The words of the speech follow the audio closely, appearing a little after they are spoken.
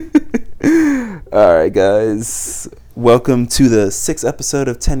All right, guys. Welcome to the 6th episode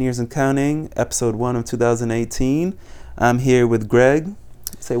of 10 Years and Counting, episode 1 of 2018. I'm here with Greg.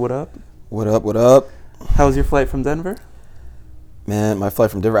 Say what up. What up, what up? How was your flight from Denver? Man, my flight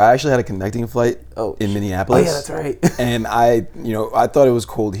from Denver, I actually had a connecting flight in Minneapolis. Oh, yeah, that's right. And I thought it was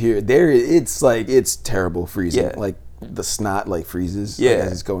cold here. There, it's terrible freezing. Yeah. Like, the snot, freezes Yeah.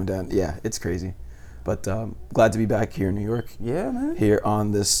 as it's going down. Yeah, it's crazy. But glad to be back here in New York. Yeah, man. Here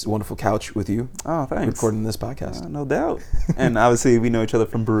on this wonderful couch with you. Oh, thanks. Recording this podcast. No doubt. And obviously, we know each other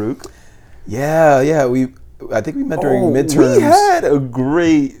from Baruch. Yeah. I think we met during midterms. We had a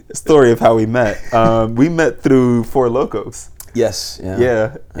great story of how we met. We met through Four Locos. Yes.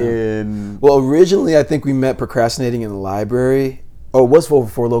 Yeah. Well, originally, I think we met procrastinating in the library. Oh, it was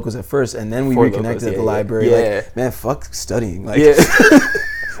Four Locos at first, and then we Four reconnected Locos, at the library. Yeah. Man, fuck studying. Yeah.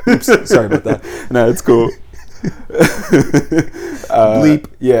 Oops, sorry about that. No, it's cool. Bleep.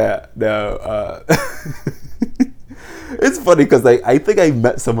 Yeah, no. It's funny because I think I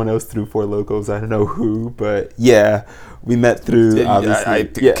met someone else through Four Locos. I don't know who, but yeah, we met through.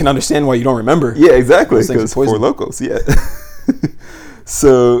 Obviously, I can understand why you don't remember. Yeah, exactly. Those things Because are poison. Four Locos. Yeah.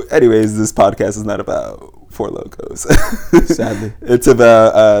 So, anyways, this podcast is not about Four Locos. Sadly, it's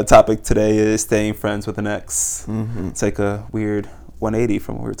about topic today is staying friends with an ex. Mm-hmm. It's like a weird 180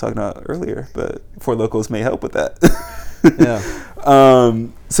 from what we were talking about earlier, but Four Locos may help with that. Yeah.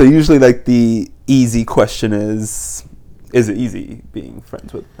 So usually, the easy question is it easy being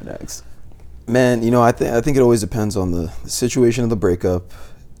friends with an ex? Man, I think it always depends on the situation of the breakup,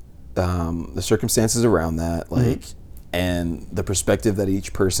 the circumstances around that, and the perspective that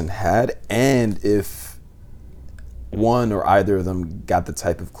each person had, and if one or either of them got the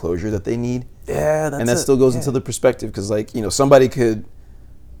type of closure that they need. Yeah, and that still goes into the perspective because, somebody could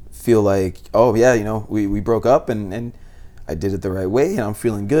feel like, oh yeah, we broke up and I did it the right way and I'm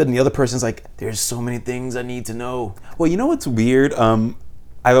feeling good, and the other person's like, there's so many things I need to know. Well, you know what's weird?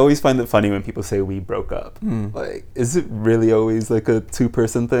 I always find it funny when people say we broke up. Is it really always a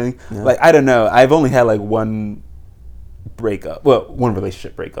two-person thing? Yeah. I don't know. I've only had one breakup. Well, one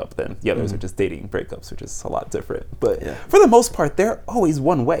relationship breakup. Then the others are just dating breakups, which is a lot different. But for the most part, they're always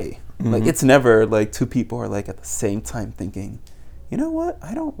one way. It's never two people are at the same time thinking, you know what?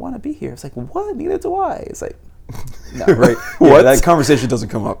 I don't want to be here. It's what? Neither do I. It's no, right? What? Yeah, that conversation doesn't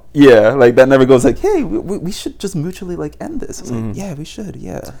come up. Yeah, that never goes hey, we should just mutually end this. It's yeah, we should.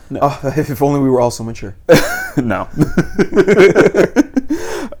 Yeah. No. Oh, if only we were all so mature. No.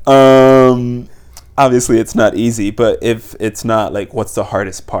 Obviously, it's not easy, but if it's not, what's the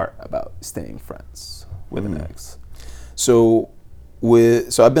hardest part about staying friends with an ex? So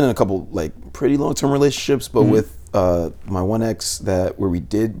I've been in a couple pretty long-term relationships, but with my one ex where we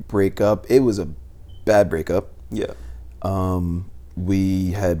did break up, it was a bad breakup. Yeah.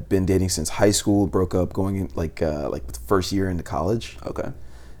 We had been dating since high school, broke up going in the first year into college. Okay.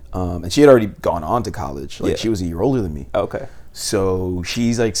 And she had already gone on to college. She was a year older than me. Okay. So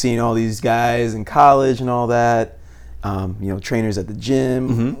she's seeing all these guys in college and all that, trainers at the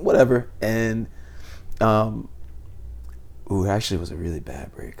gym, whatever. And, it actually was a really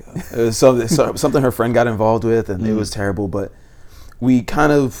bad breakup. It was something her friend got involved with, and it was terrible. But we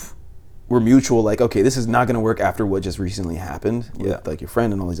kind of were mutual, okay, this is not going to work after what just recently happened with your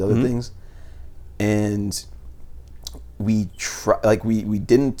friend and all these other things. And we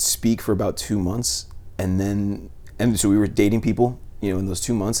didn't speak for about 2 months, and so we were dating people, in those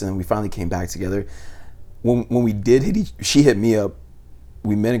 2 months, and then we finally came back together. When we did she hit me up.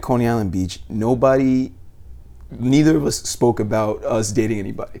 We met in Coney Island Beach. Neither of us spoke about us dating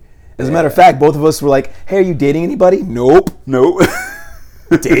anybody. As a matter of fact, both of us were like, "Hey, are you dating anybody?" Nope.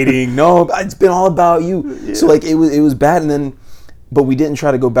 Dating? No, it's been all about you. Yeah. So it was bad, but we didn't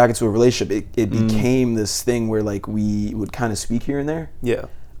try to go back into a relationship. It became this thing where we would kind of speak here and there. Yeah.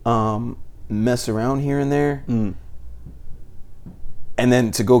 Mess around here and there. And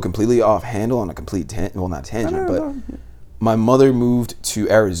then to go completely off handle on a complete not tangent, but my mother moved to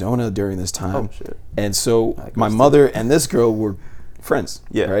Arizona during this time. Oh, shit. And so my mother and this girl were friends.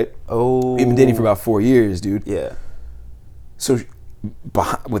 Yeah. Right? Oh. We've been dating for about 4 years, dude. Yeah. So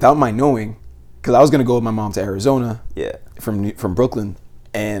without my knowing, because I was going to go with my mom to Arizona. Yeah. From Brooklyn.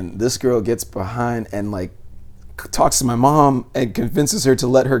 And this girl gets behind and talks to my mom and convinces her to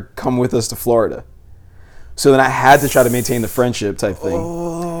let her come with us to Florida. So then I had to try to maintain the friendship type thing.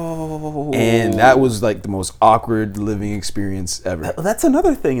 Oh. And that was the most awkward living experience ever. That's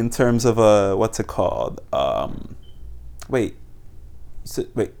another thing in terms of what's it called? Wait.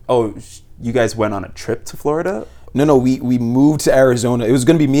 Oh, you guys went on a trip to Florida? No, we moved to Arizona. It was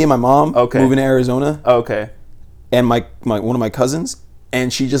going to be me and my mom moving to Arizona. Okay. And my one of my cousins,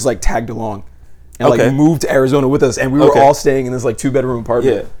 and she just like tagged along and Okay. like moved to Arizona with us, and we were Okay. all staying in this like 2-bedroom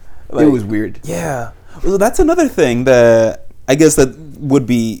apartment. Yeah. Like, it was weird. Yeah. Well, that's another thing that I guess that would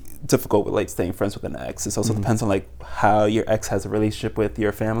be difficult with like staying friends with an ex. It also depends on like how your ex has a relationship with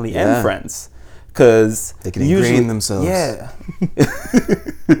your family and friends, because They can ingrain themselves. Yeah.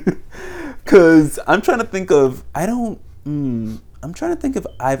 Because I'm trying to think of I'm trying to think if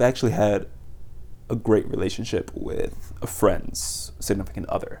I've actually had a great relationship with a friend's significant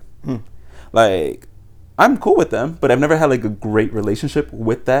other. Like, I'm cool with them, but I've never had like a great relationship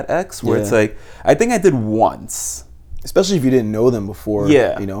with that ex where it's like, I think I did once. Especially if you didn't know them before.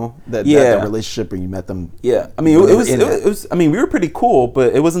 Yeah. You know, that relationship when you met them. Yeah. I mean, it was, I mean, we were pretty cool,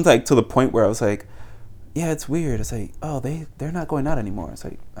 but it wasn't like to the point where I was like, yeah, it's weird. It's like, oh, they're not going out anymore. It's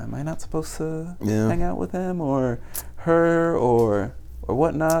like, am I not supposed to hang out with him or her or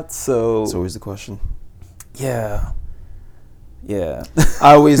whatnot? So That's always the question. Yeah.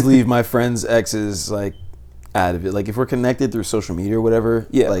 I always leave my friends' exes like out of it. Like if we're connected through social media or whatever,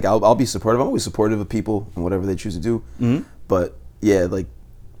 like I'll be supportive. I'm always supportive of people and whatever they choose to do. Mm-hmm. But yeah, like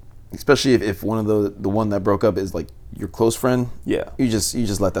especially if one of the one that broke up is like your close friend, you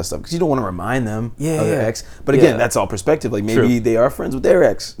just let that stuff because you don't want to remind them of their ex. But again, that's all perspective. Like maybe they are friends with their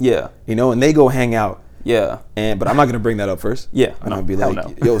ex, you know, and they go hang out. But I'm not gonna bring that up first. I'm gonna be like,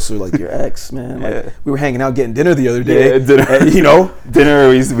 yo, so like your ex, man, like we were hanging out getting dinner the other day. Dinner. And, you know, dinner.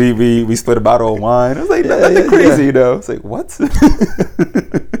 We split a bottle of wine. I was like, nothing crazy, you know. It's like, what?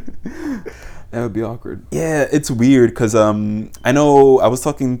 That would be awkward. Yeah, it's weird because I know I was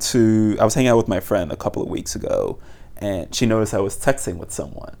hanging out with my friend a couple of weeks ago, and she noticed I was texting with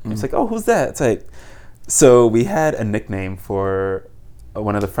someone. And it's like, oh, who's that? It's like, so we had a nickname for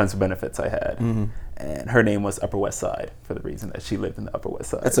one of the friends with benefits I had. And her name was Upper West Side for the reason that she lived in the Upper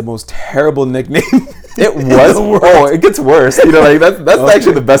West Side. That's the most terrible nickname. It was. Oh, it gets worse. You know, like that's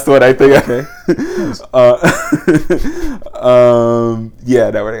actually the best one I think. Okay.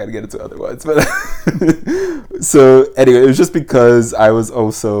 Yeah, now we're not gonna get into other ones, but so anyway, it was just because I was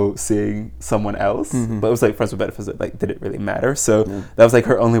also seeing someone else, but it was like friends with benefits that like didn't really matter. So that was like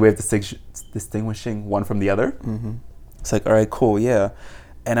her only way of distinguishing one from the other. It's like, all right, cool, yeah.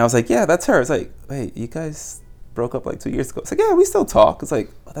 And I was like, yeah, that's her. It's like, wait, you guys broke up like 2 years ago. It's like, yeah, we still talk. It's like,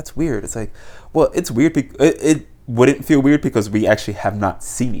 oh, that's weird. It's like, well, it's weird. It wouldn't feel weird because we actually have not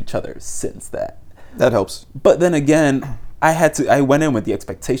seen each other since that. That helps. But then again, I went in with the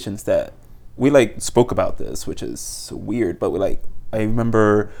expectations that we like spoke about this, which is weird. But I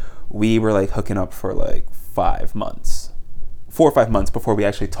remember we were like hooking up for like 5 months, 4 or 5 months before we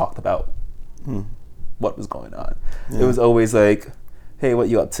actually talked about what was going on. It was always like, hey, what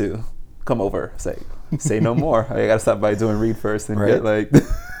you up to? Come over. Say no more. I gotta stop by doing read first and get like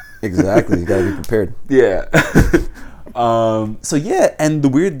exactly. You gotta be prepared. Yeah. So yeah, and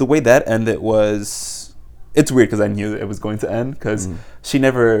the way that ended was, it's weird because I knew it was going to end because she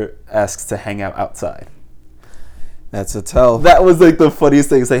never asks to hang out outside. That's a tell. That was like the funniest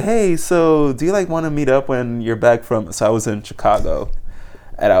thing. It's like, hey, so do you like want to meet up when you're back from? So I was in Chicago,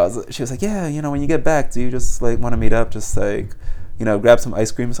 and she was like, yeah, you know, when you get back, do you just like want to meet up? Just like, you know, grab some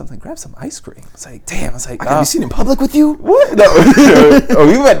ice cream or something. Grab some ice cream. It's like, damn. It's like, I can be seen in public with you. What? No,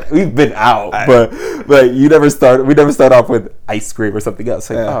 we've been out, but we never start off with ice cream or something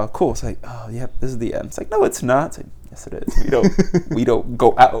else. It's like, oh, cool. It's like, oh, yeah, this is the end. It's like, no, it's not. It's like, yes, it is. We don't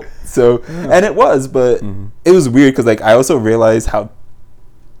go out. So, and it was, but it was weird because like I also realized how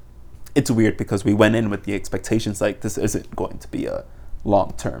it's weird because we went in with the expectations like this isn't going to be a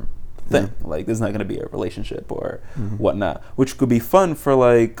long-term thing. Like there's not going to be a relationship or whatnot, which could be fun for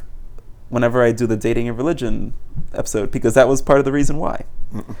like whenever I do the dating and religion episode, because that was part of the reason why.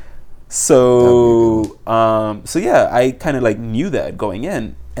 So yeah, I kind of like knew that going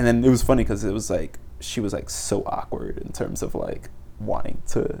in, and then it was funny because it was like she was like so awkward in terms of like wanting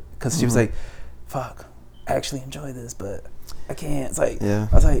to, because she was like, fuck, I actually enjoy this, but I can't. It's like, I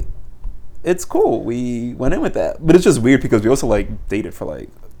was like, it's cool. We went in with that, but it's just weird because we also like dated for like,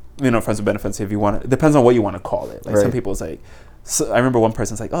 you know, friends with benefits. If you want, it depends on what you want to call it. Like some people, it's like, so I remember one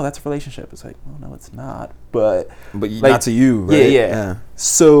person's like, oh, that's a relationship. It's like, well, no, it's not. But like, not to you, right? Yeah.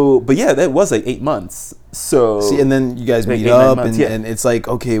 So, but yeah, that was like 8 months. So see, and then you guys meet up, and it's like,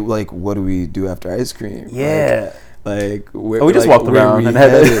 okay, like, what do we do after ice cream? Yeah. Like we just walked around and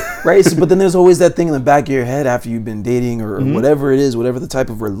had it. Right? So, but then there's always that thing in the back of your head after you've been dating or whatever it is, whatever the type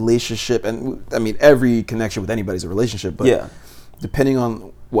of relationship. And I mean, every connection with anybody is a relationship, but depending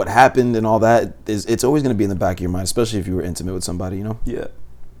on what happened and all that, it's always going to be in the back of your mind, especially if you were intimate with somebody, you know? Yeah.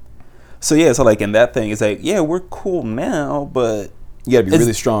 So yeah, so like in that thing, it's like, yeah, we're cool now, but you got to be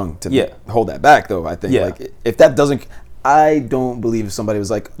really strong to hold that back, though. I think like if that doesn't, I don't believe if somebody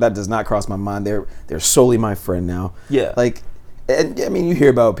was like, that does not cross my mind. They're solely my friend now. Yeah. Like, and I mean, you hear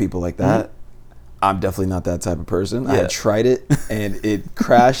about people like that. Mm-hmm. I'm definitely not that type of person. Yeah. I tried it and it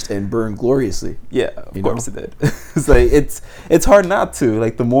crashed and burned gloriously. Yeah, of course it did. It's like it's hard not to.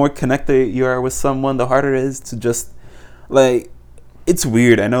 Like the more connected you are with someone, the harder it is to just like. It's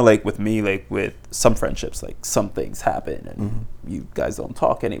weird. I know, like with me, like with some friendships, like some things happen and you guys don't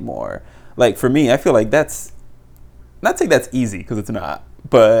talk anymore. Like for me, I feel like that's not saying that's easy because it's not,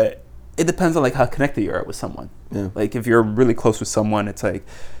 but it depends on like how connected you are with someone. Yeah. Like if you're really close with someone, it's like,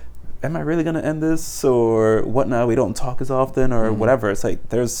 am I really gonna end this or what now? We don't talk as often or whatever. It's like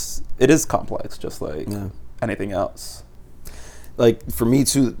it is complex, just like anything else. Like for me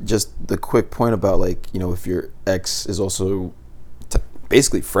too, just the quick point about like, you know, if your ex is also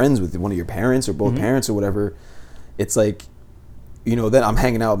basically friends with one of your parents or both parents or whatever, it's like, you know, then I'm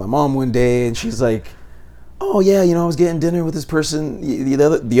hanging out with my mom one day and she's like, oh yeah, you know, I was getting dinner with this person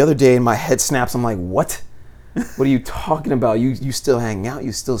the other day, and my head snaps. I'm like, what are you talking about? You still hang out,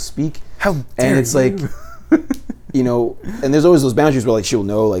 you still speak, how dare and it's like, you know, and there's always those boundaries where like she'll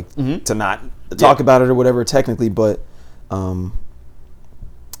know like to not talk about it or whatever technically, but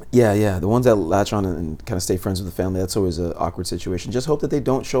yeah, the ones that latch on and kind of stay friends with the family, that's always an awkward situation. Just hope that they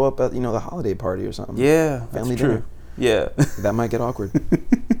don't show up at, you know, the holiday party or something. Yeah, family that's dinner. True. Yeah, that might get awkward.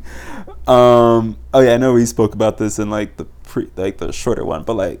 Oh yeah, I know we spoke about this in like the shorter one,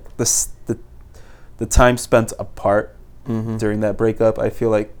 but like the time spent apart during that breakup, I feel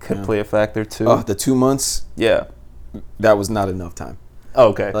like could play a factor too. Oh, the 2 months. Yeah, that was not enough time.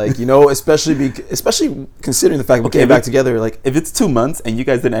 Oh, okay. Like, you know, especially considering the fact we came back together. Like, if it's 2 months and you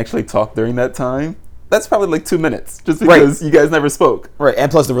guys didn't actually talk during that time, that's probably like 2 minutes, just because you guys never spoke. Right, and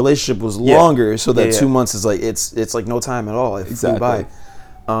plus the relationship was longer, so that 2 months is like it's like no time at all. It flew by.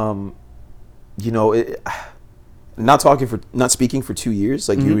 You know, not speaking for 2 years,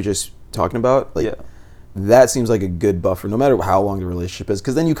 like you were just talking about, like that seems like a good buffer, no matter how long the relationship is,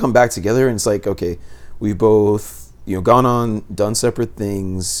 because then you come back together and it's like, okay, we both, you know, gone on, done separate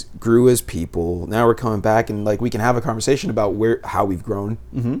things, grew as people. Now we're coming back and like we can have a conversation about how we've grown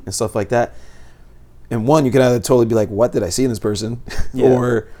and stuff like that. And one, you could either totally be like, what did I see in this person?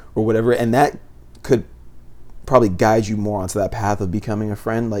 or whatever. And that could probably guide you more onto that path of becoming a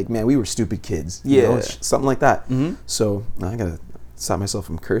friend. Like, man, we were stupid kids. You know, something like that. So I got to stop myself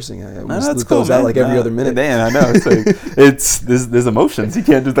from cursing. I that's cool, out like every other minute. Man, I know. It's like, there's emotions. You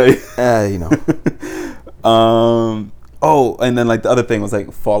can't just like... you know. And then like the other thing was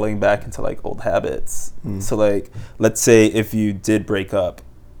like falling back into like old habits. So like, let's say if you did break up,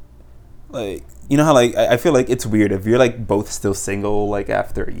 like, you know how like I feel like it's weird if you're like both still single like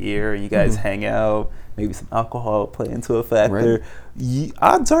after a year, you guys hang out, maybe some alcohol play into a factor. Right.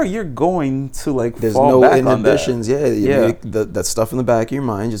 Odds are you're going to like there's fall no back inhibitions. On that. Yeah. That stuff in the back of your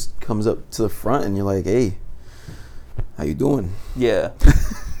mind just comes up to the front, and you're like, hey, how you doing? Yeah.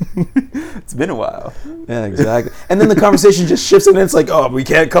 It's been a while. Yeah, exactly. And then the conversation just shifts, and it's like, oh, we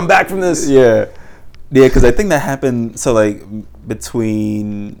can't come back from this. Yeah, because I think that happened. So like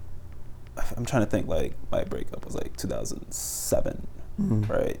between, I'm trying to think, like my breakup was like 2007,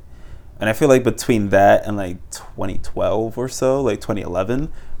 right? And I feel like between that and like 2012 or so, like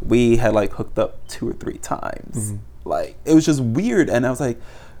 2011, we had like hooked up 2 or 3 times. Like it was just weird, and I was like,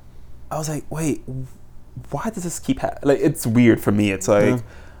 wait, why does this keep happening? Like it's weird for me. It's like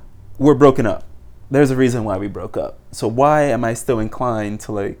we're broken up. There's a reason why we broke up. So why am I still inclined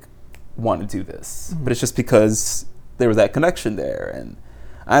to like want to do this? But it's just because there was that connection there, and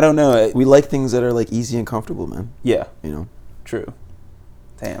I don't know. We like things that are like easy and comfortable, man. Yeah, you know. True.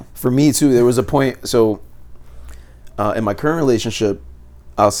 Damn. For me too, there was a point. So in my current relationship,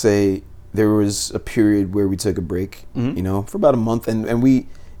 I'll say there was a period where we took a break. You know, for about a month, and we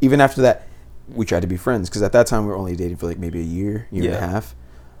even after that, we tried to be friends, because at that time we were only dating for like maybe a year and a half.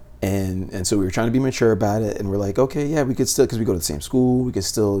 And so we were trying to be mature about it, and we're like, okay, yeah, we could still, because we go to the same school, we could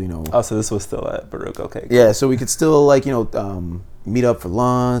still, you know. Oh, so this was still at Baruch, okay. Yeah, so we could still like, you know, meet up for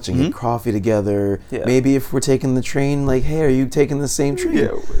lunch and get coffee together. Yeah. Maybe if we're taking the train, like, hey, are you taking the same train?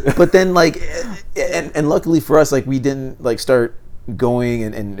 Yeah. But then like, and luckily for us, like we didn't like start going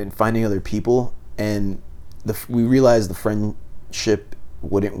and finding other people, and we realized the friendship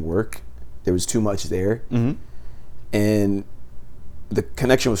wouldn't work. There was too much there, and the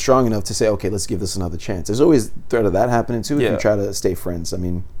connection was strong enough to say, okay, let's give this another chance. There's always threat of that happening too if you try to stay friends. I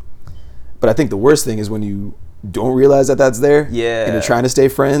mean, but I think the worst thing is when you don't realize that that's there, and you're trying to stay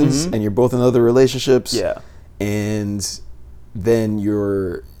friends, and you're both in other relationships, and then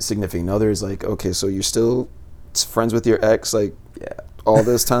your significant other is like, okay, so you're still friends with your ex, like all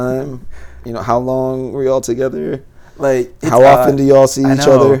this time, you know, how long were you all together? Like, how often do y'all see each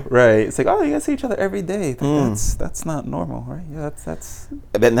other? Right. It's like, oh, you guys see each other every day. That's not normal, right? Yeah, that's.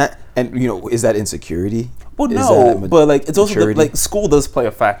 And you know, is that insecurity? Well, no, but like it's also like school does play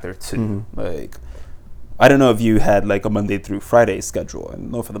a factor too. Like, I don't know if you had like a Monday through Friday schedule. I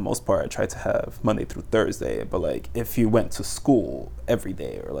know for the most part I tried to have Monday through Thursday. But like if you went to school every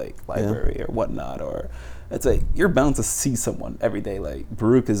day or like library or whatnot, or it's like you're bound to see someone every day. Like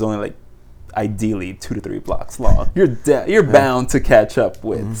Baruch is only like ideally 2 to 3 blocks long. You're bound to catch up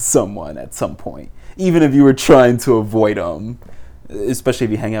with someone at some point, even if you were trying to avoid them. Especially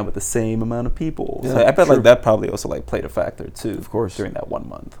if you hang out with the same amount of people. Yeah, so I bet like that probably also like played a factor too. Of course, during that 1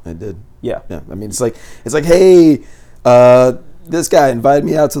 month. It did. Yeah. I mean, it's like, hey, this guy invited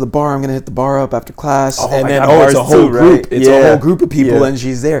me out to the bar. I'm gonna hit the bar up after class, and then it's a whole group. Right? It's a whole group of people, and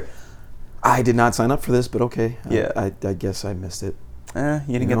she's there. I did not sign up for this, but okay. Yeah. I guess I missed it. You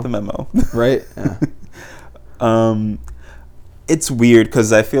didn't get the memo, right? Yeah. It's weird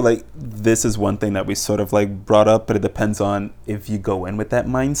because I feel like this is one thing that we sort of like brought up, but it depends on if you go in with that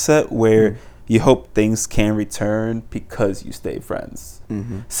mindset where you hope things can return because you stay friends.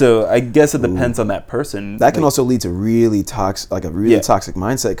 So I guess it depends on that person. That can also lead to really toxic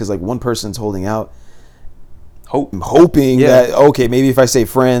mindset because like one person's holding out, hoping that okay, maybe if I stay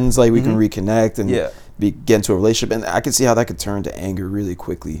friends, like we can reconnect and get into a relationship, and I can see how that could turn to anger really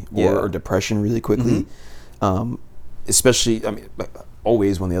quickly or depression really quickly. Especially, I mean,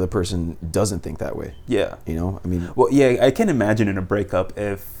 always when the other person doesn't think that way. Yeah. You know, I mean. Well, yeah, I can imagine in a breakup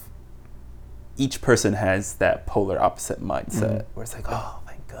if each person has that polar opposite mindset where it's like, oh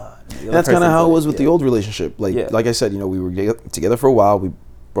my God. That's kind of how it was with the old relationship. Like I said, you know, we were together for a while. We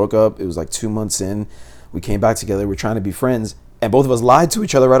broke up. It was like 2 months in. We came back together. We're trying to be friends. And both of us lied to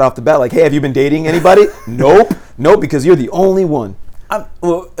each other right off the bat. Like, hey, have you been dating anybody? Nope, because you're the only one.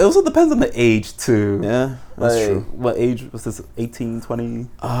 Well, it also depends on the age too. Yeah, that's true. What age was this? 18, 20?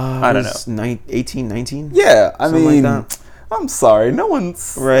 I don't know. 18, 19? Yeah, I mean, like I'm sorry, no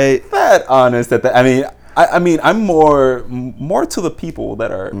one's that honest at that. I mean, I'm more to the people that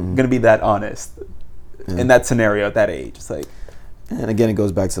are gonna be that honest in that scenario at that age. It's like, and again, it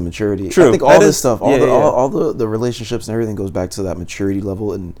goes back to maturity. True. I think all this stuff, all the relationships and everything goes back to that maturity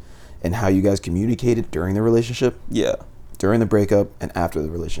level and how you guys communicated during the relationship. Yeah. During the breakup and after the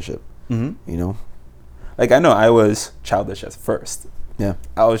relationship. You know? Like, I know I was childish at first. Yeah.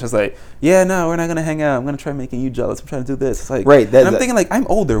 I was just like, yeah, no, we're not going to hang out. I'm going to try making you jealous. I'm trying to do this. It's like, right. And I'm thinking, like, I'm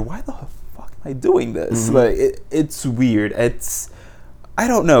older. Why the fuck am I doing this? Like, it's weird. I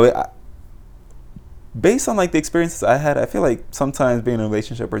don't know. Based on, like, the experiences I had, I feel like sometimes being in a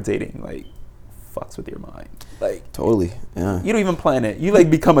relationship or dating, like, fucks with your mind. Like, totally. Yeah. You don't even plan it. You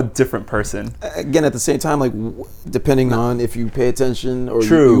like become a different person. Again, at the same time, like depending on if you pay attention or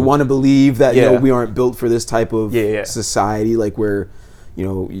you want to believe that you know we aren't built for this type of society, like where you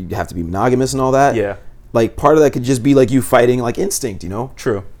know you have to be monogamous and all that. Yeah. Like part of that could just be like you fighting like instinct, you know.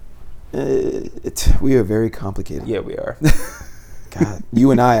 True. We are very complicated. Yeah, we are. God,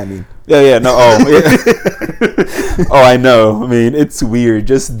 you and I mean. Yeah, no, oh, I know. I mean, it's weird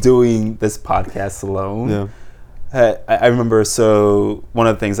just doing this podcast alone. Yeah. I remember, so one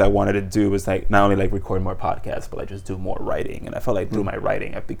of the things I wanted to do was like not only like record more podcasts, but like just do more writing. And I felt like through my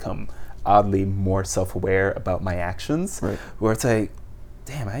writing, I've become oddly more self-aware about my actions. Right. Where it's like,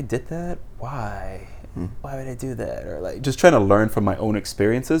 damn, I did that? Why? Why would I do that? Or like just trying to learn from my own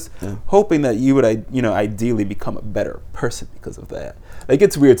experiences, hoping that you would, ideally become a better person because of that. Like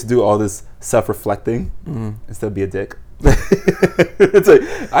it's weird to do all this self-reflecting and still be a dick. It's like,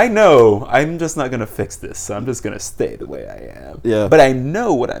 I know I'm just not gonna fix this, so I'm just gonna stay the way I am. Yeah. But I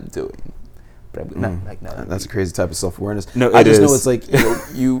know what I'm doing. But I'm not like no. That's a crazy type of self-awareness. No, I just know it's like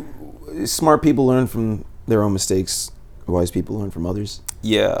you smart people learn from their own mistakes. Wise people learn from others.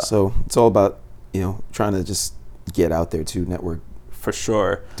 Yeah. So it's all about trying to just get out there to network. For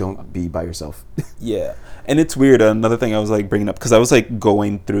sure. Don't be by yourself. Yeah. And it's weird. Another thing I was like bringing up because I was like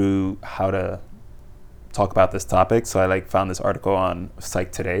going through how to talk about this topic. So I like found this article on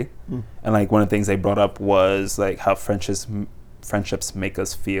Psych Today. And like one of the things they brought up was like how friendships make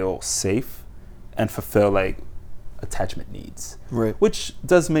us feel safe and fulfill like attachment needs. Right. Which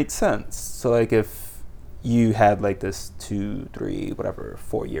does make sense. So like if you had like this 2, 3,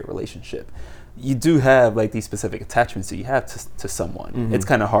 4 year relationship, you do have like these specific attachments that you have to someone. It's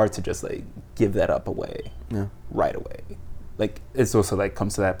kind of hard to just like give that up away right away. Like it's also like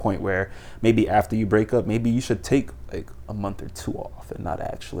comes to that point where maybe after you break up, maybe you should take like a month or 2 off and not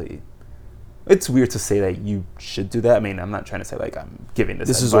actually. It's weird to say that you should do that. I mean, I'm not trying to say like I'm giving this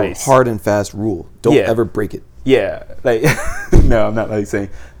advice. Is a hard and fast rule. Don't ever break it. Yeah, like no, I'm not like saying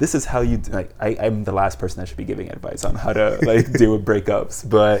this is how you like. I'm the last person that should be giving advice on how to like deal with breakups,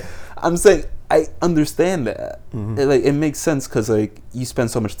 but I'm saying I understand that. It makes sense because like you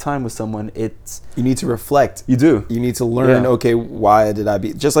spend so much time with someone. You need to reflect. You do. You need to learn. Okay, why did I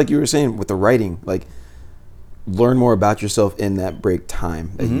be just like you were saying with the writing? Like, learn more about yourself in that break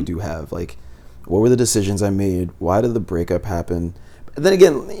time that you do have. Like, what were the decisions I made? Why did the breakup happen? And then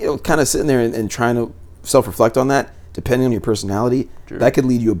again, kind of sitting there and trying to self-reflect on that, depending on your personality, that could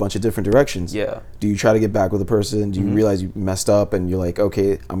lead you a bunch of different directions. Yeah. Do you try to get back with a person? Do you realize you messed up and you're like,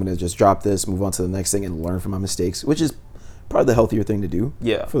 okay, I'm going to just drop this, move on to the next thing and learn from my mistakes, which is probably the healthier thing to do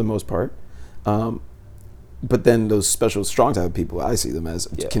for the most part. But then those special strong type of people, I see them as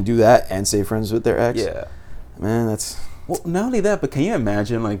can do that and stay friends with their ex. Yeah. Man, that's... Well, not only that, but can you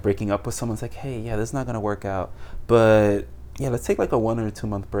imagine like breaking up with someone? It's like, hey, this is not going to work out, but let's take like a 1 or 2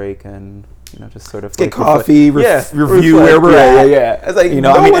 month break and just sort of get like coffee, review where we're at. Yeah. It's like, and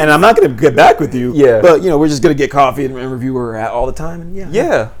I'm not going to get back with you. Yeah. But we're just going to get coffee and review where we're at all the time. And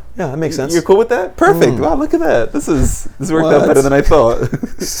yeah, that makes sense. You're cool with that? Perfect. Wow, look at that. This worked out better than I thought.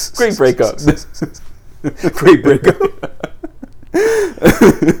 Great breakup. Great breakup.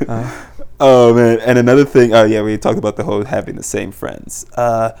 Oh man, and another thing. Oh yeah, we talked about the whole having the same friends.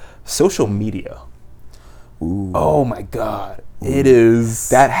 Social media. Ooh. Oh my God. It is.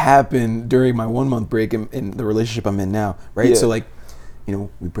 That happened during my 1 month break in the relationship I'm in now, right? Yeah. So like,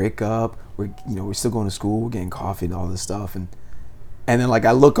 we break up, we're still going to school, we're getting coffee and all this stuff. And then like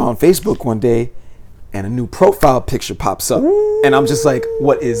I look on Facebook one day and a new profile picture pops up. Ooh. And I'm just like,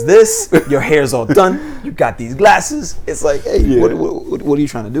 what is this? Your hair's all done. You got these glasses. It's like, hey, what are you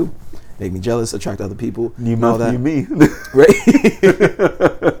trying to do? Make me jealous, attract other people. New month, new me. Right?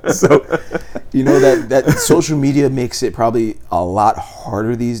 So, that social media makes it probably a lot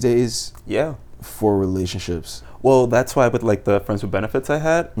harder these days. Yeah. For relationships. Well, that's why with like the Friends with Benefits I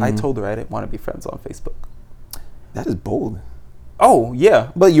had, I told her I didn't want to be friends on Facebook. That is bold. Oh,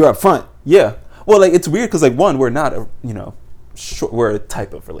 yeah. But you're up front. Yeah. Well, like it's weird because like one, we're not we're a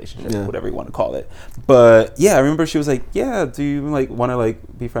type of relationship, whatever you want to call it. But yeah, I remember she was like, yeah, do you like want to like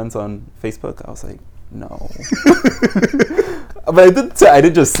be friends on Facebook? I was like, no. But I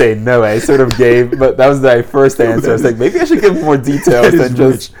didn't just say no. I sort of gave, but that was my first answer. I was like, maybe I should give more details than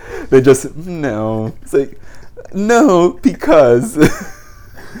just no. It's like, no, because.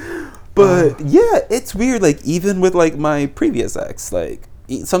 But yeah, it's weird. Like even with like my previous ex, like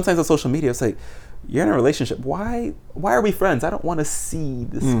sometimes on social media, it's like, you're in a relationship. Why are we friends? I don't want to see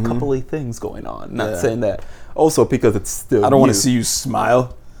this coupley things going on. Not saying that. Also because it's still. I don't want to see you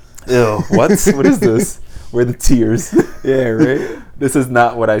smile. Ew. What is this? Where are the tears? Yeah, right. This is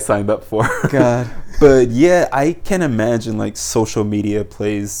not what I signed up for. God. But yeah, I can imagine like social media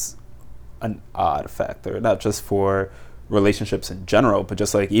plays an odd factor, not just for relationships in general, but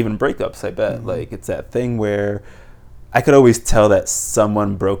just like even breakups. I bet like it's that thing where I could always tell that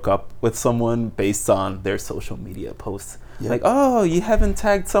someone broke up with someone based on their social media posts. Yep. Like, oh, you haven't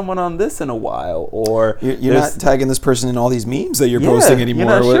tagged someone on this in a while, or you're not tagging this person in all these memes that you're posting anymore.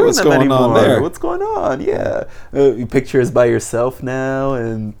 You're not showing What's them going anymore. on there? What's going on? Yeah, your picture is by yourself now,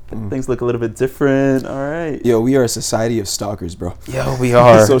 and things look a little bit different. All right. Yo, we are a society of stalkers, bro. Yo, we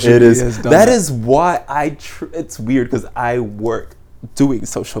are. Social media has done that is why it's weird because I work doing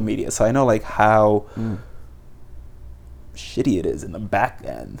social media, so I know like how. Shitty it is in the back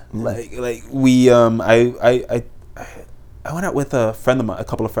end. Like we I went out with a friend of mine, a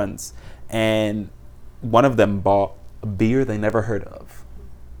couple of friends, and one of them bought a beer they never heard of,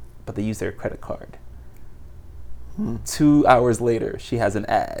 but they used their credit card. 2 hours later, she has an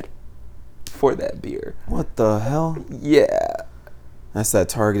ad for that beer. What the hell? Yeah. That's that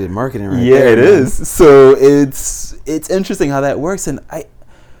targeted marketing right there. Yeah, it is. So it's interesting how that works, and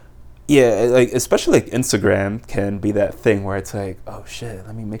like especially like Instagram can be that thing where it's like, oh shit,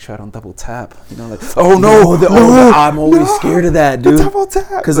 let me make sure I don't double tap. Like, oh no, I'm always scared of that, dude. Double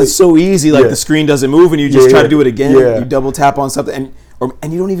tap because it's so easy. Like the screen doesn't move, and you just try to do it again. Yeah. You double tap on something,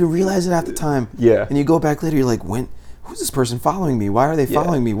 and you don't even realize it half the time. Yeah. And you go back later, you're like, who's this person following me? Why are they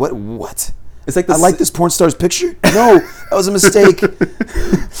following me? What? It's like I like this porn star's picture. No, that was a mistake.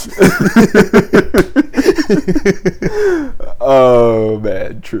 Oh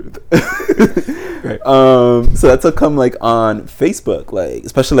man, truth. Right. So that's how come like on Facebook, like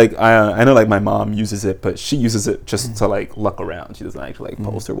especially like I know like my mom uses it, but she uses it just to like look around. She doesn't actually like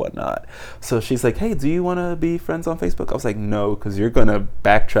post or whatnot. So she's like, hey, do you want to be friends on Facebook? I was like, no, because you're gonna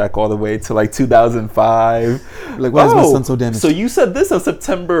backtrack all the way to like 2005. Like, why is my son so damaged? So you said this on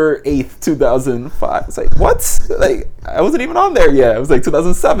September 8th, 2005. It's like, what? Like I wasn't even on there yet. It was like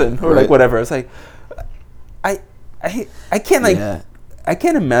 2007 or like whatever. It's like I I can't I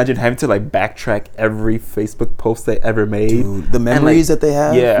can't imagine having to like backtrack every Facebook post they ever made. Dude, the memories that they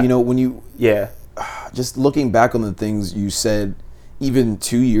have. Yeah. You know, when you just looking back on the things you said even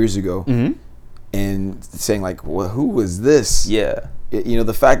 2 years ago, and saying like, well, who was this? Yeah. You know,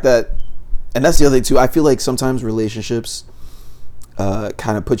 the fact that, and that's the other thing too. I feel like sometimes relationships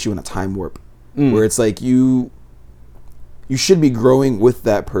kind of put you in a time warp where it's like you should be growing with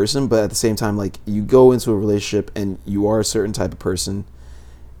that person, but at the same time, like, you go into a relationship and you are a certain type of person,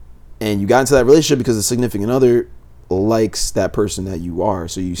 and you got into that relationship because the significant other likes that person that you are,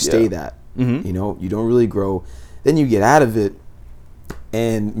 so you stay that. You know, you don't really grow. Then you get out of it,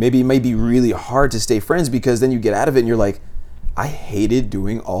 and maybe it might be really hard to stay friends, because then you get out of it and you're like, I hated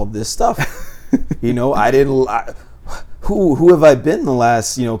doing all this stuff. You know, who have I been the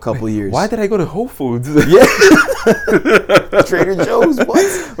last, couple of years? Why did I go to Whole Foods? Yeah. Trader Joe's,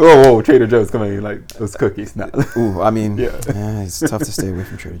 what? Whoa, Trader Joe's, come on, like those cookies now. Ooh, I mean, it's tough to stay away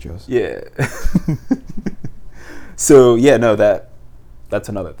from Trader Joe's. Yeah. So, yeah, no, that's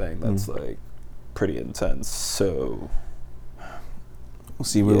another thing that's like pretty intense. So we'll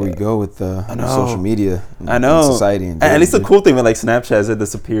see where we go with social media and society. And at least the cool thing with like Snapchat is it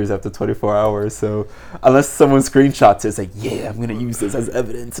disappears after 24 hours. So unless someone screenshots it, it's like, yeah, I'm going to use this as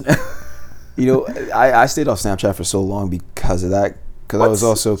evidence now. You know, I stayed off Snapchat for so long because of that. Because I was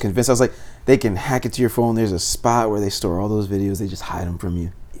also convinced. I was like, they can hack it to your phone. There's a spot where they store all those videos. They just hide them from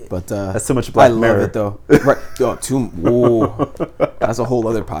you. But that's so much Black Mirror. I love it though. Right? That's a whole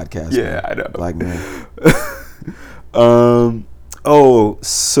other podcast. Yeah, man. I know. Black Mirror.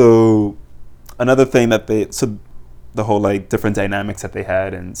 So another thing that the whole like different dynamics that they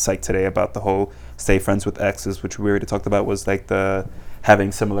had in Psych today about the whole stay friends with exes, which we already talked about, was like the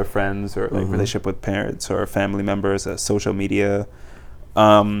having similar friends or like relationship with parents or family members, social media.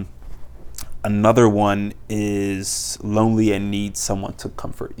 Another one is lonely and need someone to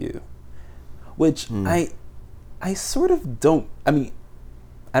comfort you, which I sort of don't. I mean,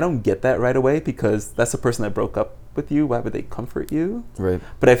 I don't get that right away, because that's the person that broke up with you. Why would they comfort you? Right.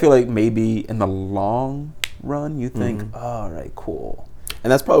 But I feel like maybe in the long run, you think, all right, cool.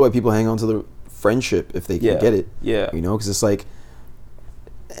 And that's probably why people hang on to the friendship if they can get it. Yeah. You know, because it's like,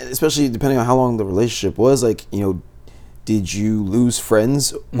 especially depending on how long the relationship was, like, did you lose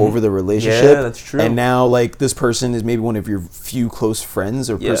friends over the relationship? Yeah, that's true. And now, like, this person is maybe one of your few close friends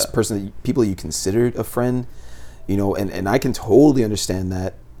or people you considered a friend, and I can totally understand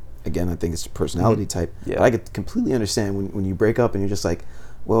that. Again, I think it's a personality type. Yeah. But I could completely understand when you break up and you're just like,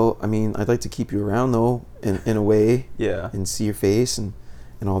 well, I mean, I'd like to keep you around, though, in a way. Yeah. And see your face and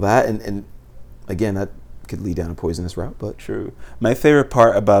all that. And again, that could lead down a poisonous route, but true. My favorite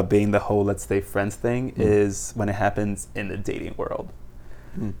part about being the whole let's stay friends thing is when it happens in the dating world,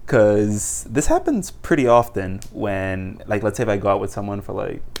 because this happens pretty often when, like, let's say if I go out with someone for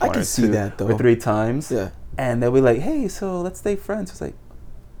like I can see that though, or 3 times, and they'll be like, hey, so let's stay friends. It's like,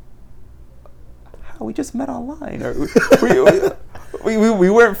 how, we just met online, or we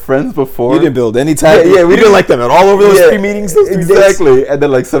weren't friends before. You didn't build any type. Yeah, we didn't like them at all over those 3 meetings. Those 3 exactly days. And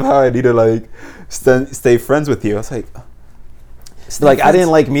then like somehow I need to like stay friends with you. I was like, I didn't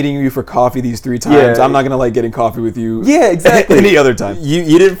like meeting you for coffee these 3 times. I'm not gonna like getting coffee with you. Yeah, exactly. Any other time.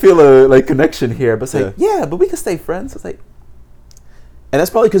 You didn't feel a like connection here, but it's like, but we could stay friends. It's like, and that's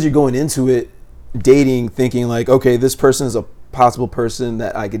probably because you're going into it dating thinking like, okay, this person is a possible person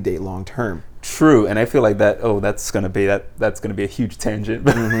that I could date long term. True. And I feel like that's gonna be a huge tangent.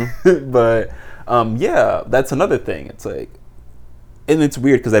 But that's another thing. It's like, and it's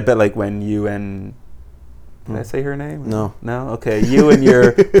weird because I bet like when you and did I say her name? No. Okay, you and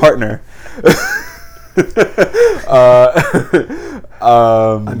your partner.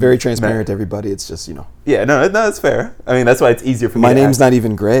 I'm very transparent to everybody. It's just Yeah, no, it's fair. I mean, that's why it's easier for me. My name's not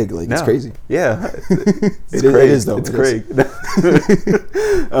even Greg. Like, it's crazy. Yeah, it is though. It's Craig.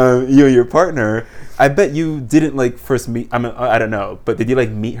 You and your partner. I bet you didn't like first meet. I don't know, but did you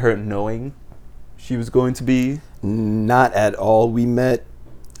like meet her knowing she was going to be? Not at all. We met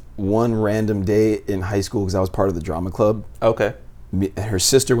one random day in high school because I was part of the drama club. Okay. Her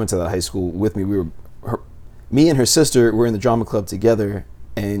sister went to that high school with me. Me and her sister were in the drama club together,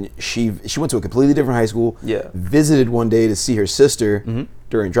 and she went to a completely different high school. Yeah. Visited one day to see her sister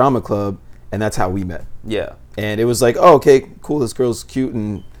during drama club, and that's how we met. Yeah. And it was like, oh, okay, cool. This girl's cute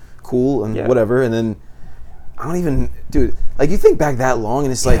and cool and whatever. And then dude, like, you think back that long,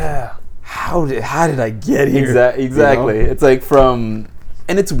 and it's like, how did I get here? Exactly. It's like from.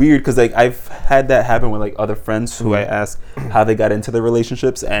 And it's weird because like I've had that happen with like other friends who I ask how they got into their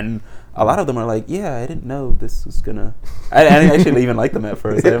relationships, and a lot of them are like, yeah, I didn't know this was gonna. I didn't actually even like them at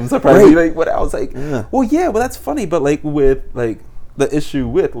first. I'm surprised. Like, what I was like, well, that's funny, but like with like the issue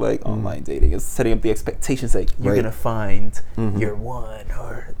with like online dating is setting up the expectations. Like you're gonna find your one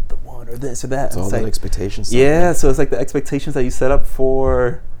or the one or this or that. It's all like, that expectations. Yeah, so it's like the expectations that you set up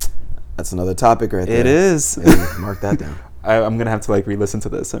for. That's another topic right there. It is. Yeah, mark that down. I'm gonna have to like re-listen to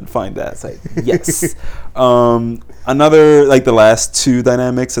this and find that. It's like yes. Another like the last two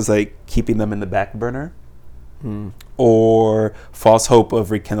dynamics is like keeping them in the back burner, or false hope of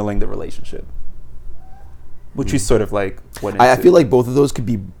rekindling the relationship, which is sort of like what I feel like both of those could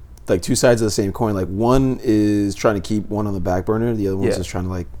be like two sides of the same coin. Like one is trying to keep one on the back burner, the other one's just trying to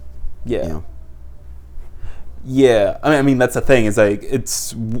like Yeah, I mean that's the thing. Is like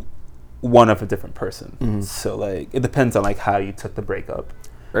it's one of a different person. So like it depends on like how you took the breakup.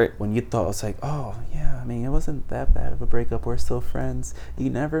 Right. When you thought it's like, oh yeah, I mean it wasn't that bad of a breakup. We're still friends.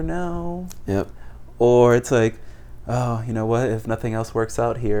 You never know. Yep. Or it's like, oh, you know what? If nothing else works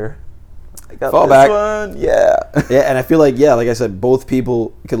out here, I got fall this back. one. Yeah. Yeah, and I feel like like I said, both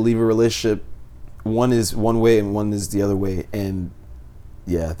people could leave a relationship. One is one way and one is the other way, and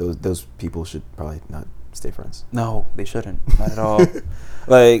those people should probably not stay friends. No, they shouldn't. Not at all.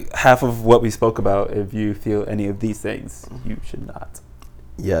 Like half of what we spoke about, if you feel any of these things, you should not.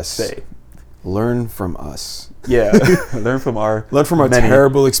 Yes. Stay. Learn from us. Yeah. Learn from our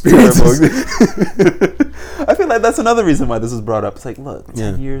terrible experiences. I feel like that's another reason why this was brought up. It's like, look,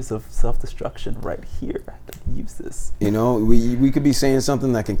 10 years of self-destruction right here. I can use this. You know, we could be saying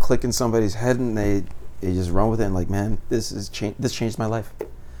something that can click in somebody's head, and they just run with it and like, man, this changed my life.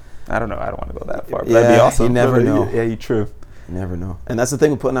 I don't know. I don't want to go that far. But that'd be awesome. You never know. Yeah, you true. You never know. And that's the thing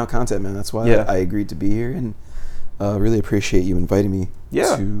with putting out content, man. That's why I agreed to be here, and really appreciate you inviting me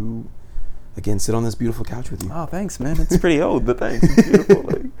to, again, sit on this beautiful couch with you. Oh, thanks, man. It's pretty old, but thanks. It's beautiful.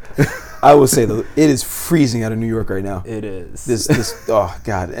 Like. I will say, though, it is freezing out of New York right now. It is. This oh,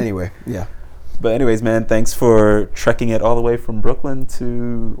 God. Anyway, yeah. But anyways, man, thanks for trekking it all the way from Brooklyn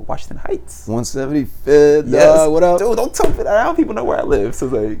to Washington Heights. 175th. Yes. What up? Dude, don't tell me that. I don't people know where I live. So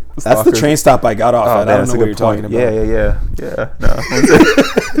like, that's the train stop I got off at. I don't know what you're talking about. Yeah. No.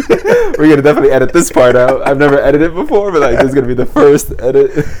 We're going to definitely edit this part out. I've never edited before, but like, this is going to be the first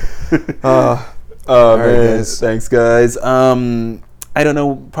edit. Man. Guys. Thanks, guys. I don't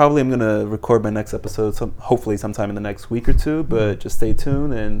know. Probably I'm going to record my next episode, hopefully sometime in the next week or two, but just stay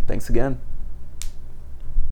tuned and thanks again.